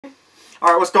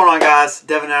Alright, what's going on, guys?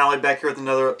 Devin and Allie back here with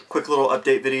another quick little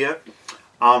update video.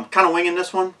 Kind of winging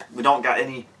this one. We don't got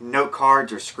any note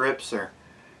cards or scripts, or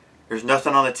there's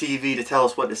nothing on the TV to tell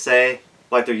us what to say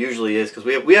like there usually is, because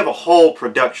we have a whole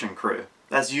production crew.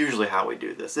 That's usually how we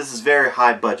do this. This is very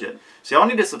high budget. So y'all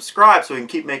need to subscribe so we can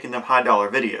keep making them high dollar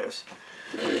videos.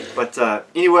 But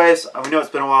anyways, we know it's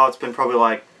been a while. It's been probably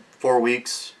like 4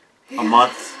 weeks, a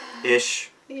month-ish.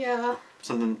 Yeah.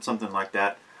 Something like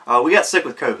that. We got sick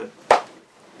with COVID.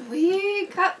 We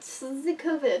got the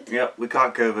COVID. Yep, we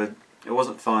caught COVID. It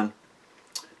wasn't fun.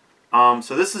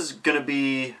 So this is going to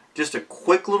be just a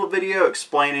quick little video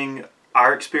explaining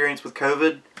our experience with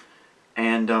COVID.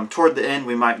 And toward the end,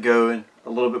 we might go a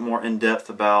little bit more in depth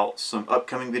about some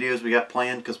upcoming videos we got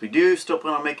planned, because we do still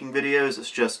plan on making videos.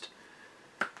 It's just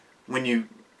when you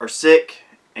are sick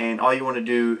and all you want to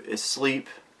do is sleep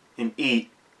and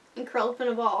eat, And curl up in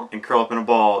a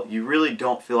ball. You really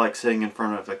don't feel like sitting in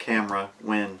front of a camera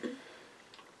when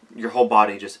your whole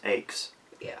body just aches.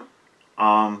 Yeah.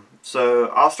 So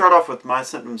I'll start off with my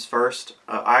symptoms first.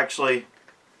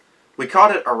 We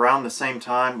caught it around the same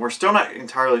time. We're still not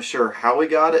entirely sure how we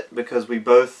got it, because we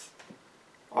both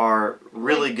are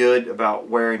really good about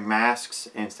wearing masks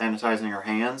and sanitizing our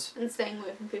hands. And staying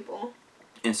away from people.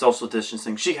 And social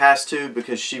distancing. She has to,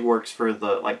 because she works for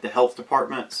the health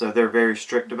department, so they're very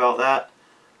strict about that.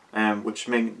 Which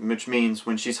means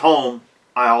when she's home,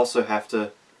 I also have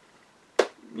to,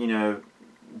 you know,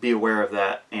 be aware of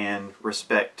that and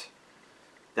respect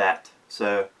that.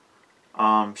 So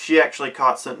she actually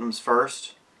caught symptoms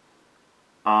first,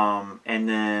 and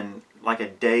then like a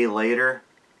day later,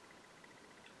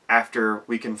 after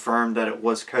we confirmed that it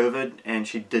was COVID and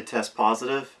she did test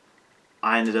positive,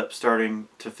 I ended up starting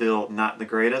to feel not the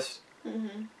greatest.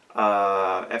 Mm-hmm.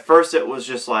 At first it was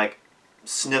just like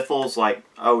sniffles, like,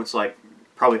 oh, it's like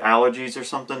probably allergies or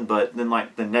something, but then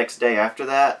like the next day after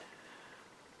that,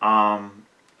 I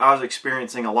was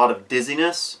experiencing a lot of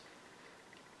dizziness,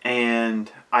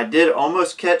 and I did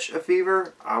almost catch a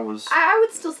fever. I would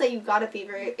still say you got a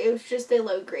fever. It was just a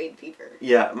low-grade fever.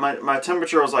 Yeah, my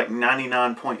temperature was like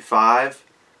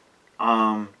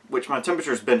 99.5, which my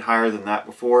temperature's been higher than that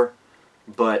before.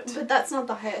 But that's not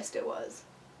the highest it was.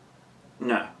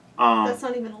 No. That's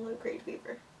not even a low-grade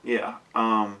fever. Yeah.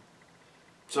 So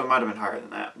it might have been higher than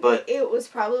that. But it was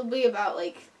probably about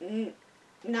like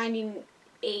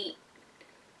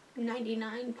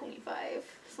 99.5,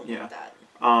 something like that.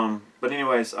 But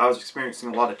anyways, I was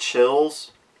experiencing a lot of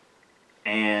chills,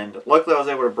 and luckily I was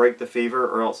able to break the fever,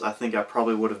 or else I think I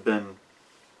probably would have been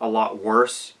a lot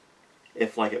worse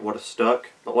if like it would have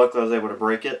stuck. But luckily I was able to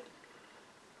break it.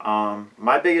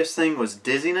 My biggest thing was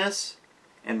dizziness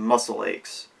and muscle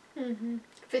aches. Mm-hmm.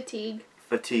 Fatigue.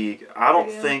 I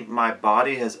don't think my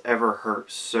body has ever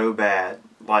hurt so bad.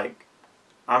 Like,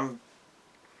 I'm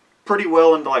pretty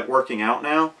well into like working out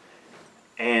now,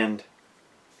 and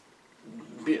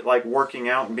working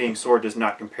out and being sore does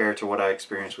not compare to what I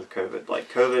experienced with COVID.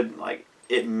 Like COVID, like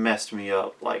it messed me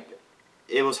up. Like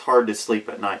it was hard to sleep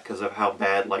at night because of how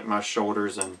bad like my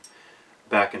shoulders and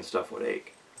back and stuff would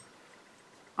ache.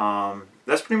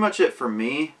 That's pretty much it for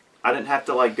me. I didn't have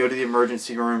to like go to the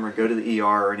emergency room or go to the ER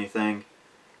or anything.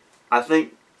 I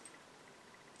think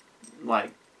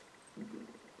like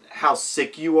how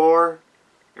sick you are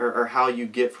or how you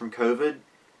get from COVID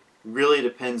really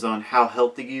depends on how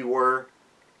healthy you were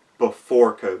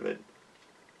before COVID.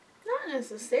 Not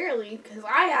necessarily, because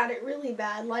I had it really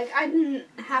bad. Like, I didn't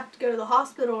have to go to the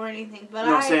hospital or anything, but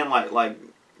I'm saying like I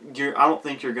don't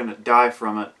think you're gonna die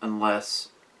from it unless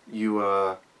you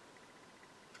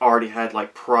already had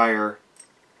like prior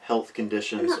health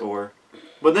conditions or.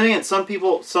 But then again, some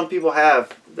people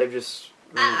have. They've just.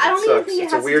 I don't even think it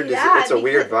has to do that. It's a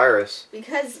weird virus.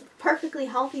 Because perfectly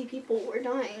healthy people were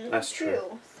dying. That's too.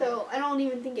 True. So I don't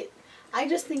even think it. I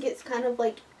just think it's kind of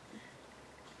like.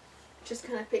 Just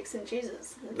kind of picks and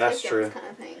chooses. It's That's like true. Kind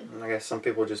of thing. I guess some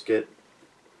people just get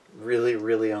really,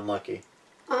 really unlucky.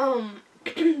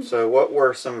 So what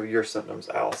were some of your symptoms,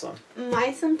 Allison?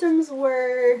 My symptoms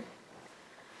were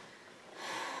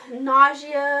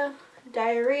nausea,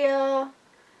 diarrhea,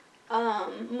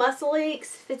 muscle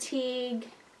aches, fatigue,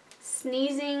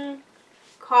 sneezing,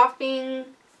 coughing,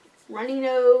 runny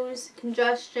nose,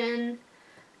 congestion.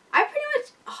 I pretty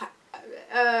much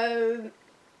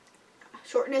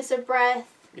shortness of breath.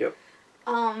 Yep.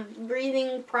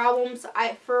 Breathing problems.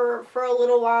 For a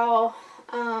little while.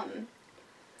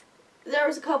 There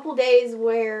was a couple days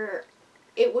where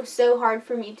it was so hard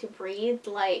for me to breathe.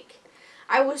 Like,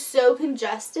 I was so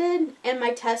congested, and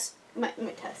my chest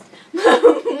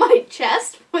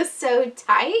was so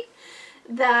tight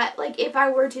that, like, if I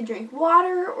were to drink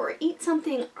water or eat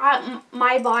something,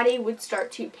 my body would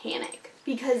start to panic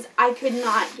because I could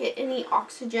not get any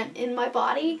oxygen in my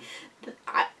body.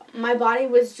 My body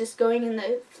was just going in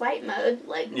the flight mode,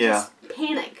 like, just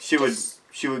panic.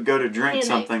 She would go to drink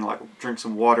something, like drink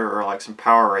some water or like some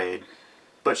Powerade,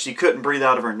 but she couldn't breathe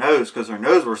out of her nose because her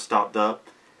nose was stopped up.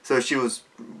 So she was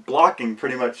blocking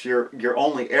pretty much your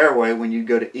only airway when you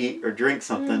go to eat or drink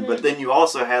something. But then you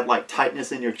also had like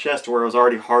tightness in your chest where it was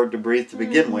already hard to breathe to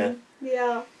begin with.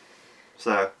 Yeah.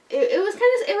 So it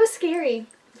was scary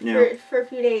for a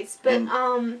few days. But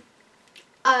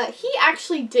he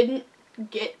actually didn't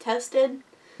get tested.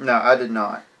 No, I did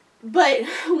not. But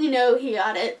we know he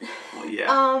got it. Well,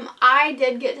 yeah. I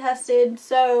did get tested,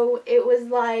 so it was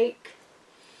like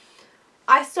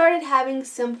I started having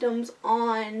symptoms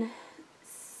on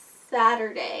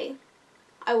Saturday.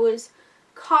 I was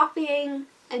coughing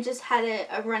and just had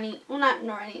a runny, well, not a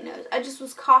runny nose. I just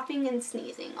was coughing and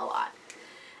sneezing a lot.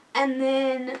 And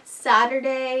then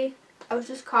Saturday, I was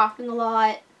just coughing a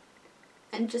lot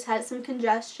and just had some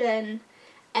congestion.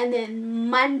 And then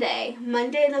Monday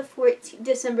the 14th,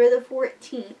 December the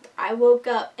 14th, I woke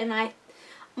up and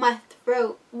my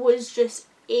throat was just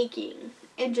aching.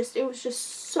 And it was just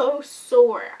so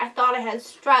sore. I thought I had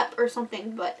strep or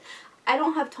something, but I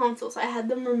don't have tonsils. I had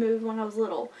them removed when I was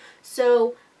little.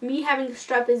 So me having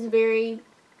strep is very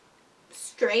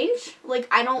strange. Like,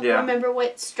 I don't remember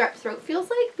what strep throat feels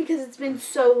like because it's been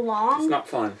so long. It's not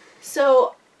fun.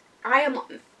 So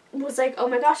was like, oh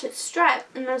my gosh, it's strep.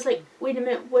 And I was like, wait a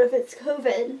minute, what if it's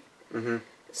COVID? Mm-hmm.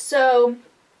 So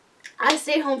I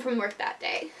stayed home from work that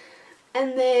day.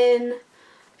 And then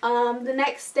the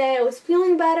next day I was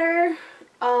feeling better.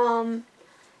 And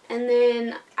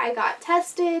then I got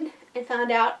tested and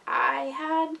found out I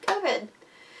had COVID.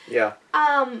 Yeah.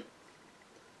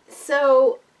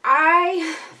 So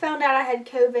I found out I had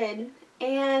COVID.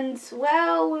 And,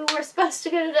 well, we were supposed to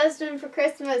go to Destin for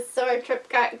Christmas, so our trip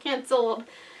got canceled.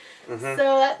 Mm-hmm. So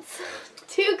that's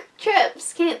 2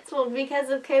 trips canceled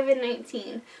because of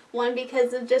COVID-19. One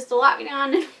because of just a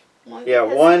lockdown, and one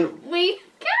because we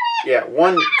got it. Yeah,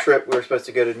 one trip we were supposed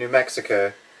to go to New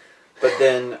Mexico, but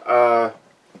then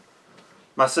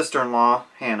my sister-in-law,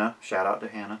 Hannah, shout out to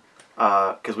Hannah,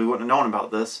 because we wouldn't have known about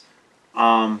this,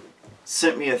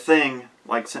 sent me a thing,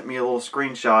 like sent me a little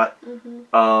screenshot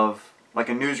of like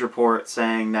a news report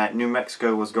saying that New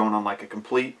Mexico was going on like a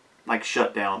complete like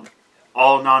shutdown.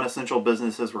 All non-essential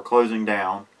businesses were closing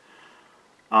down.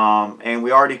 And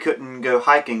we already couldn't go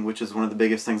hiking, which is one of the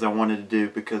biggest things I wanted to do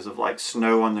because of like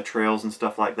snow on the trails and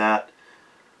stuff like that.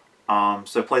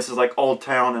 So places like Old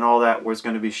Town and all that was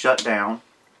going to be shut down.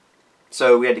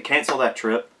 So we had to cancel that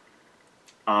trip.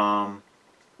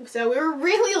 So we were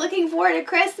really looking forward to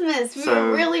Christmas. We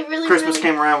were really Christmas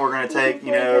came around. We're going to take,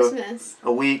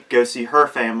 a week, go see her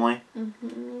family.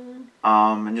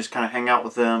 And just kind of hang out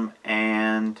with them.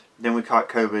 And then we caught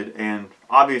COVID. And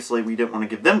obviously we didn't want to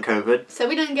give them COVID. So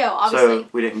we didn't go, obviously. So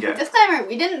we didn't go. Disclaimer,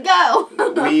 we didn't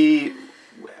go. We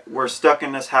were stuck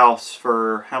in this house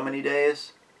for how many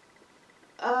days?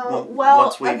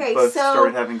 Once we both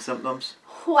started having symptoms.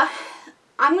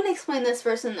 I'm going to explain this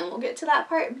first and then we'll get to that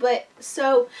part. But,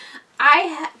 so,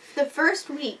 the first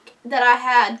week that I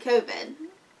had COVID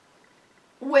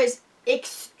was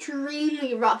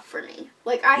extremely rough for me.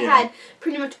 Like, I had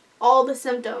pretty much all the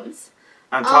symptoms.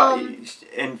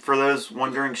 And for those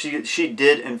wondering, she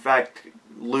did, in fact,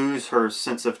 lose her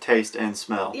sense of taste and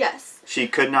smell. Yes. She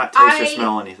could not taste or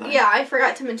smell anything. Yeah, I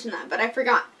forgot to mention that, but I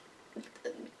forgot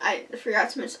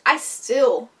to mention, I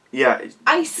still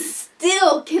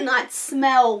cannot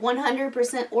smell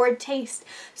 100% or taste.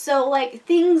 So, like,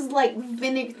 things like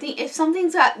vinegar, if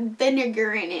something's got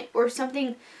vinegar in it or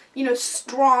something,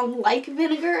 strong like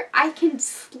vinegar, I can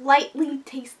slightly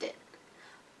taste it.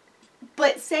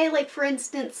 But say, like, for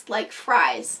instance, like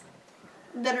fries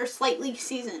that are slightly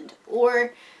seasoned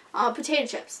or potato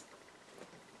chips.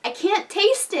 I can't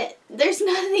taste it. There's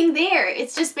nothing there.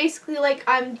 It's just basically like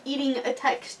I'm eating a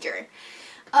texture.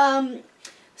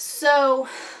 So,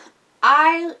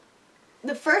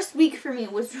 the first week for me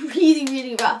was really,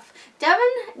 really rough.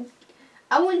 Devin,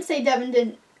 I wouldn't say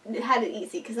Devin had it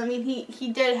easy, because, I mean,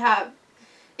 he did have,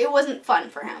 it wasn't fun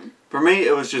for him. For me,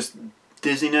 it was just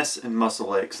dizziness and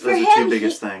muscle aches. Those are the 2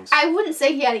 biggest things. I wouldn't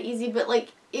say he had it easy, but,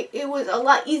 like, it was a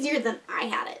lot easier than I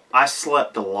had it. I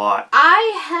slept a lot.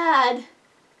 I had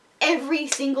every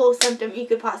single symptom you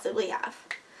could possibly have.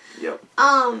 Yep.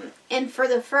 And for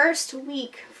the first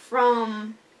week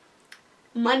from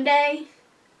Monday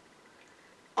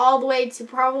all the way to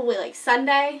probably like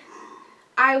Sunday,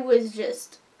 I was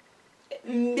just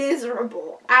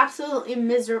miserable. Absolutely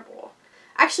miserable.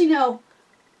 Actually, no.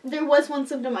 there was one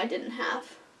symptom I didn't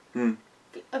have. Hmm.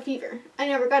 A fever. I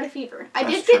never got a fever. I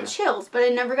That's did get true. chills, but I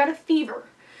never got a fever.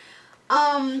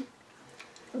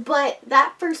 But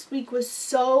that first week was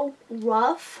so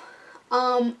rough.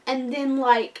 And then,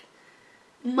 like,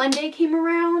 Monday came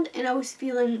around, and I was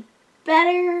feeling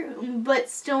better, but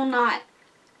still not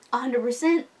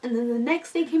 100%. And then the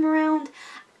next day came around,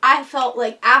 I felt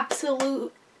like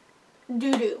absolute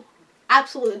doo-doo.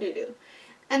 Absolute doo-doo.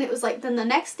 And it was like, then the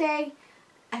next day,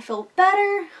 I felt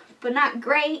better, but not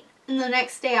great. And the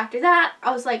next day after that,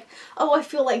 I was like, oh, I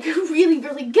feel like really,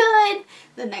 really good.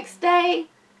 The next day,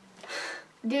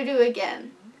 doo-doo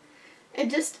again.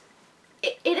 It is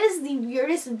the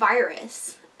weirdest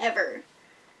virus ever.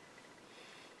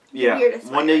 Yeah,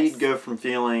 Weirdest one day virus. you'd go from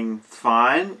feeling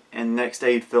fine, and the next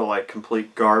day you'd feel like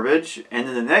complete garbage, and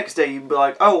then the next day you'd be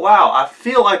like, oh wow, I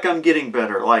feel like I'm getting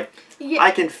better. Like, Yeah.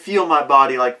 I can feel my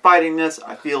body, like, fighting this.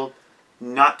 I feel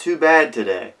not too bad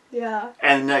today. Yeah.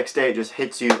 And the next day it just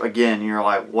hits you again, and you're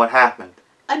like, what happened?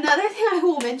 Another thing I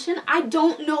will mention, I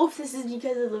don't know if this is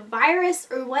because of the virus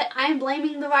or what. I'm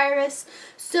blaming the virus.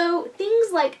 So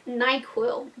things like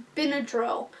NyQuil,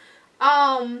 Benadryl,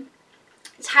 Tylenol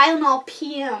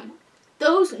PM,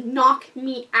 those knock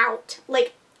me out.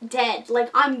 Like, dead. Like,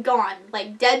 I'm gone.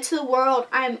 Like, dead to the world.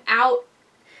 I'm out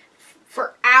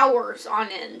for hours on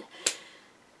end.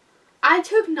 I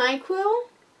took NyQuil.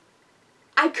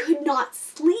 I could not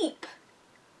sleep.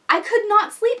 I could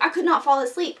not sleep. I could not fall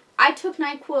asleep. I took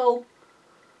NyQuil.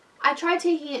 I tried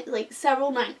taking it like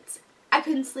several nights. I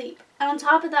couldn't sleep. And on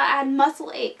top of that, I had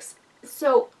muscle aches.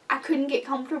 So I couldn't get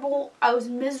comfortable. I was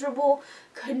miserable.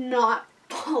 Could not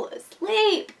fall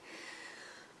asleep.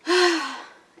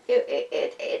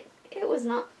 It was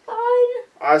not fun.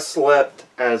 I slept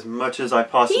as much as I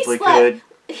possibly slept. could.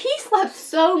 He slept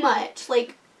so much.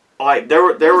 Like There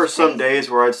were was some crazy. days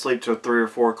where I'd sleep till 3 or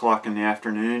 4 o'clock in the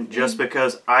afternoon just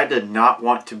because I did not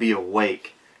want to be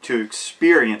awake to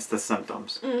experience the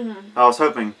symptoms. Mm-hmm. I was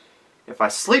hoping if I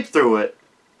sleep through it,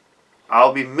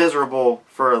 I'll be miserable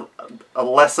for a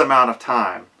less amount of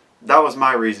time. That was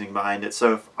my reasoning behind it.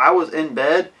 So if I was in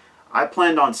bed, I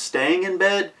planned on staying in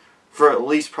bed for at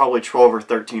least probably 12 or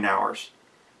 13 hours.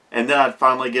 And then I'd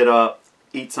finally get up,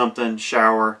 eat something,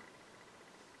 shower.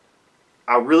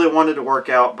 I really wanted to work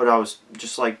out, but I was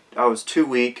too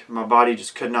weak. My body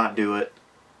just could not do it.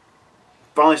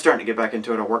 Finally starting to get back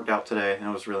into it. I worked out today, and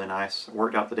it was really nice. I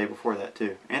worked out the day before that,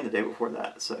 too. And the day before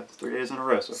that. So, 3 days in a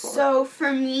row so far. So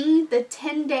for me, the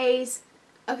 10 days...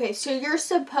 Okay, so you're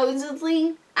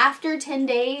supposedly, after 10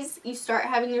 days, you start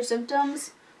having your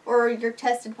symptoms, or you're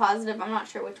tested positive. I'm not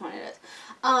sure which one it is.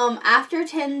 After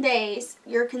 10 days,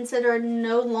 you're considered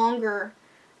no longer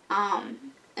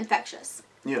infectious.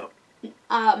 Yeah.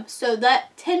 So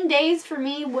that 10 days for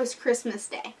me was Christmas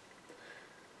Day.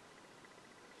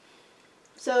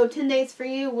 So 10 days for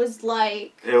you was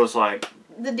like... It was like...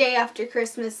 the day after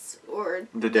Christmas or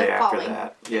the day after following.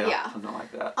 that. Yeah, Yeah. something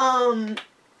like that.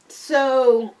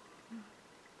 So...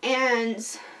 And...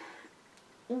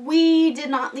 we did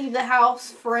not leave the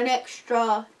house for an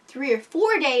extra 3 or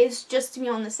 4 days just to be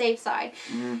on the safe side.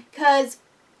 Because...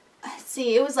 let's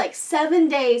see, it was like 7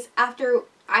 days after...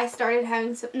 I started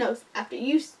having some... No,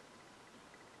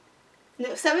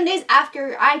 7 days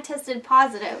after I tested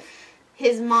positive,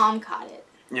 his mom caught it.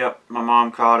 Yep, my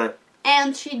mom caught it.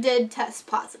 And she did test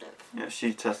positive. Yeah,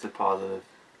 she tested positive.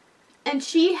 And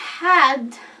she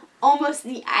had almost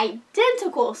the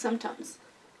identical symptoms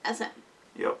as him.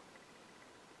 Yep.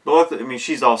 But luckily, I mean,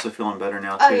 she's also feeling better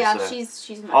now, too. Oh, yeah, so.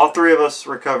 she's much All 3 of us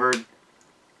recovered.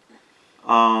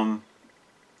 So...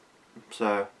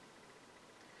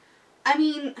 I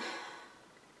mean,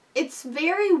 it's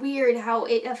very weird how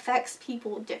it affects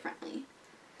people differently.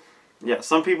 Yeah,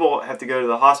 some people have to go to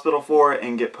the hospital for it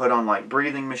and get put on, like,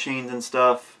 breathing machines and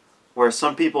stuff. Whereas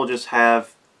some people just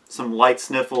have some light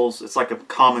sniffles. It's like a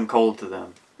common cold to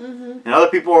them. Mm-hmm. And other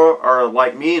people are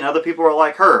like me, and other people are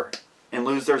like her. And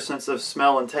lose their sense of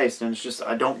smell and taste. And it's just,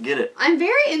 I don't get it. I'm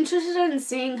very interested in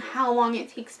seeing how long it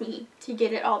takes me to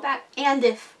get it all back. And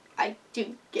if I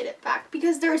do get it back.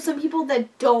 Because there are some people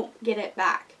that don't get it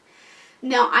back.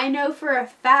 Now, I know for a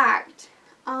fact...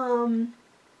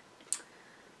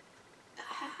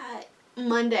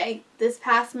 Monday, this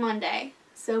past Monday.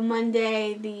 So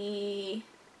Monday the...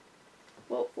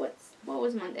 What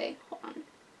was Monday? Hold on.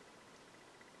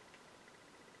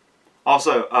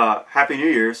 Also, Happy New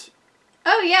Year's.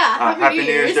 Oh yeah, Happy New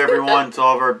Year's to everyone, to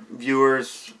all of our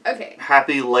viewers. Okay.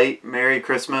 Happy late Merry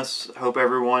Christmas. Hope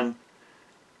everyone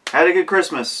had a good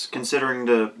Christmas considering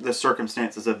the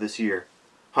circumstances of this year.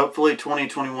 Hopefully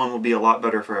 2021 will be a lot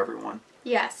better for everyone.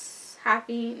 Yes.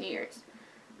 Happy New Year's.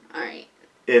 Alright.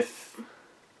 If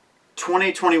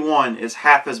 2021 is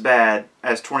half as bad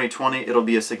as 2020, it'll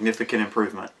be a significant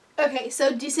improvement. Okay,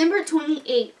 so December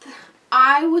 28th,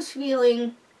 I was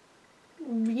feeling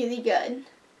really good.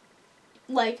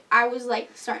 Like, I was,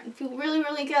 like, starting to feel really,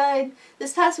 really good.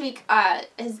 This past week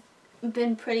has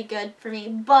been pretty good for me,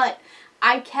 but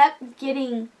I kept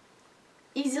getting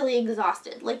easily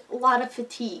exhausted. Like, a lot of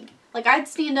fatigue. Like, I'd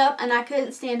stand up, and I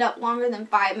couldn't stand up longer than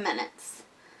 5 minutes.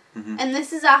 Mm-hmm. And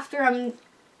this is after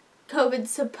COVID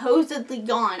supposedly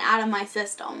gone out of my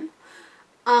system.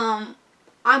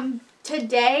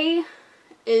 Today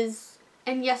is,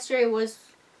 and yesterday was,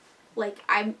 like,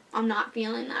 I'm not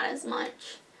feeling that as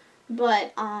much.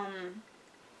 But, I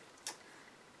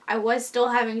was still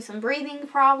having some breathing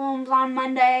problems on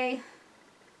Monday.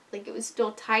 Like, it was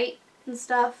still tight and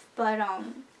stuff. But,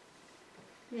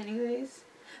 anyways.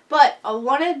 But I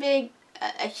want a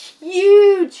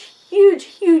huge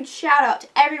shout out to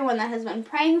everyone that has been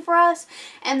praying for us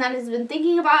and that has been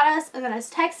thinking about us and that has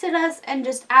texted us and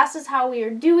just asked us how we are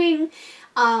doing.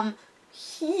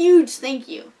 Huge thank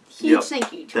you. Huge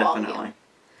thank you to all of you.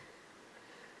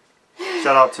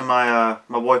 Shout out to my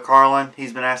boy Carlin.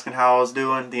 He's been asking how I was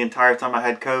doing the entire time I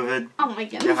had COVID. Oh my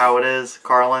goodness. You know how it is,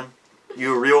 Carlin.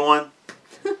 You a real one.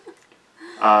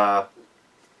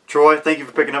 Troy, thank you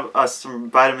for picking up us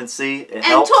some vitamin C. And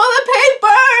toilet paper!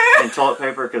 And toilet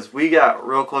paper, because we got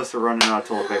real close to running out of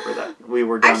toilet paper. That we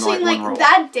were down to like one roll.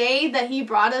 That day that he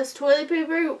brought us toilet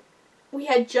paper, we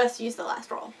had just used the last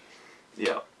roll.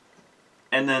 Yeah.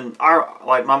 And then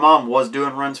my mom was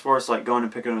doing runs for us, like going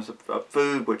and picking us up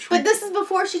food, But this is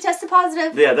before she tested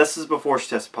positive? Yeah, this is before she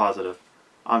tested positive.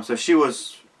 So she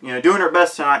was, doing her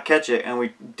best to not catch it, and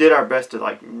we did our best to,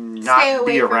 like, not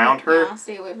be around her. Yeah,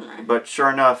 stay away from her. But sure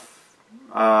enough,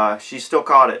 she still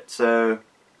caught it. So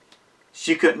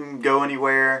she couldn't go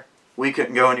anywhere. We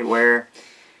couldn't go anywhere.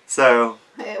 So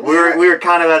we were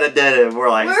kind of at a dead end. We're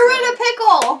like, we were in a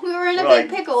pickle. We were in a big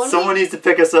pickle. Someone needs to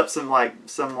pick us up some a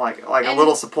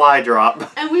little supply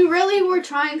drop. And we really were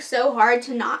trying so hard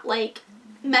to not, like,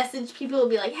 message people and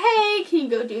be like, hey, can you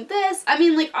go do this? I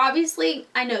mean, like, obviously,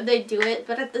 I know they do it,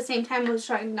 but at the same time, I was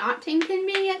trying not to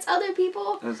inconvenience other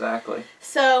people. Exactly.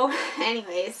 So,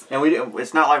 anyways. And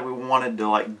it's not like we wanted to,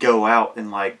 like, go out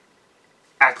and, like,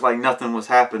 act like nothing was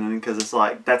happening, because it's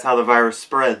like, that's how the virus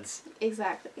spreads.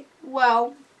 Exactly.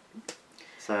 Well,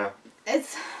 so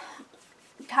it's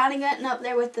kind of getting up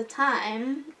there with the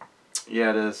time. Yeah,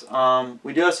 it is.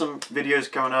 We do have some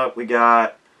videos coming up. We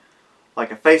got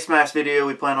like a face mask video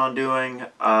we plan on doing. We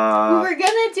were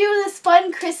gonna do this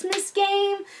fun Christmas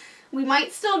game. We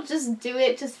might still just do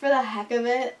it just for the heck of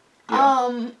it.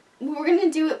 Yeah. We were gonna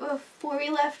do it before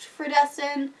we left for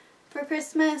Destin for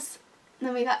Christmas. And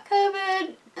then we got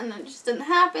COVID, and then it just didn't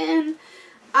happen.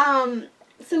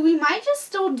 So we might just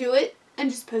still do it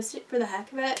and just post it for the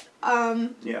heck of it.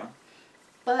 Yeah.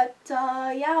 But,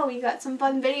 yeah, we got some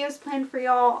fun videos planned for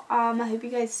y'all. I hope you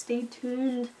guys stay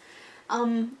tuned.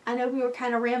 I know we were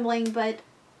kind of rambling, but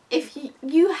if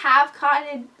you have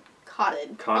cottage.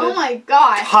 Oh my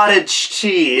god. Cottage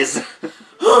cheese.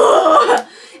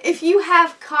 If you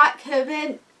have caught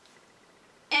COVID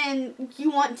and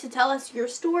you want to tell us your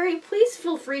story, please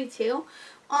feel free to.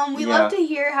 We love to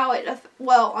hear how it,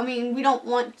 well, I mean, we don't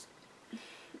want,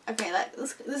 okay,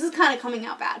 this is kind of coming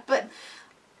out bad, but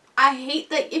I hate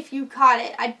that if you caught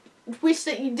it. I wish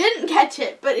that you didn't catch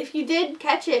it, but if you did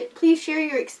catch it, please share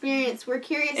your experience. We're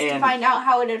curious to find out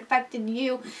how it affected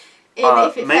you. If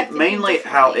it affected mainly you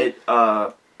how it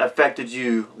affected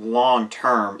you long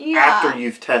term after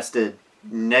you've tested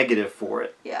negative for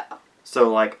it. Yeah.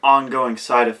 So, like, ongoing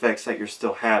side effects that you're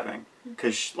still having.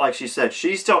 Because, like she said,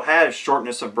 she still has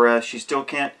shortness of breath. She still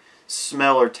can't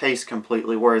smell or taste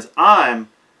completely, whereas I'm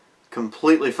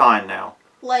completely fine now.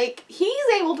 Like, he's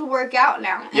able to work out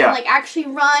now and, like, actually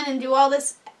run and do all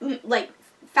this, like,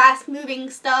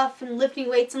 fast-moving stuff and lifting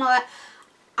weights and all that.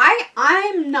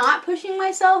 I'm not pushing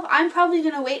myself. I'm probably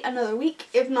going to wait another week,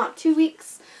 if not 2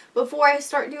 weeks, before I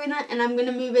start doing that, and I'm going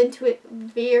to move into it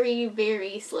very,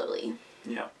 very slowly.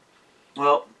 Yeah.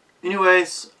 Well,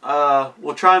 anyways,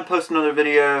 we'll try and post another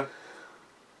video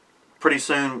pretty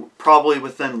soon, probably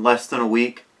within less than a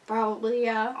week. Probably,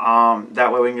 yeah.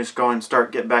 That way we can just go and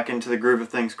get back into the groove of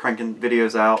things, cranking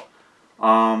videos out.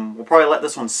 We'll probably let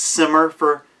this one simmer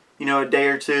for, a day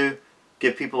or two,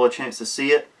 give people a chance to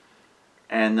see it,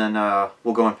 and then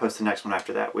we'll go and post the next one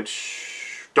after that,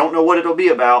 which don't know what it'll be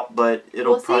about, but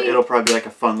it'll probably be like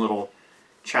a fun little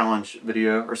challenge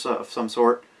video or of some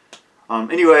sort.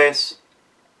 Anyways,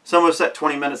 it's almost at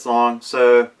 20 minutes long,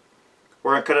 so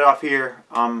we're going to cut it off here.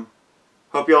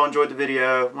 Hope y'all enjoyed the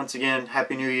video. Once again,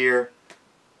 Happy New Year.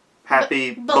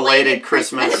 Happy belated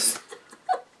Christmas.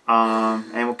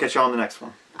 And we'll catch you on the next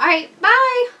one. All right,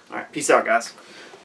 bye. All right, peace out, guys.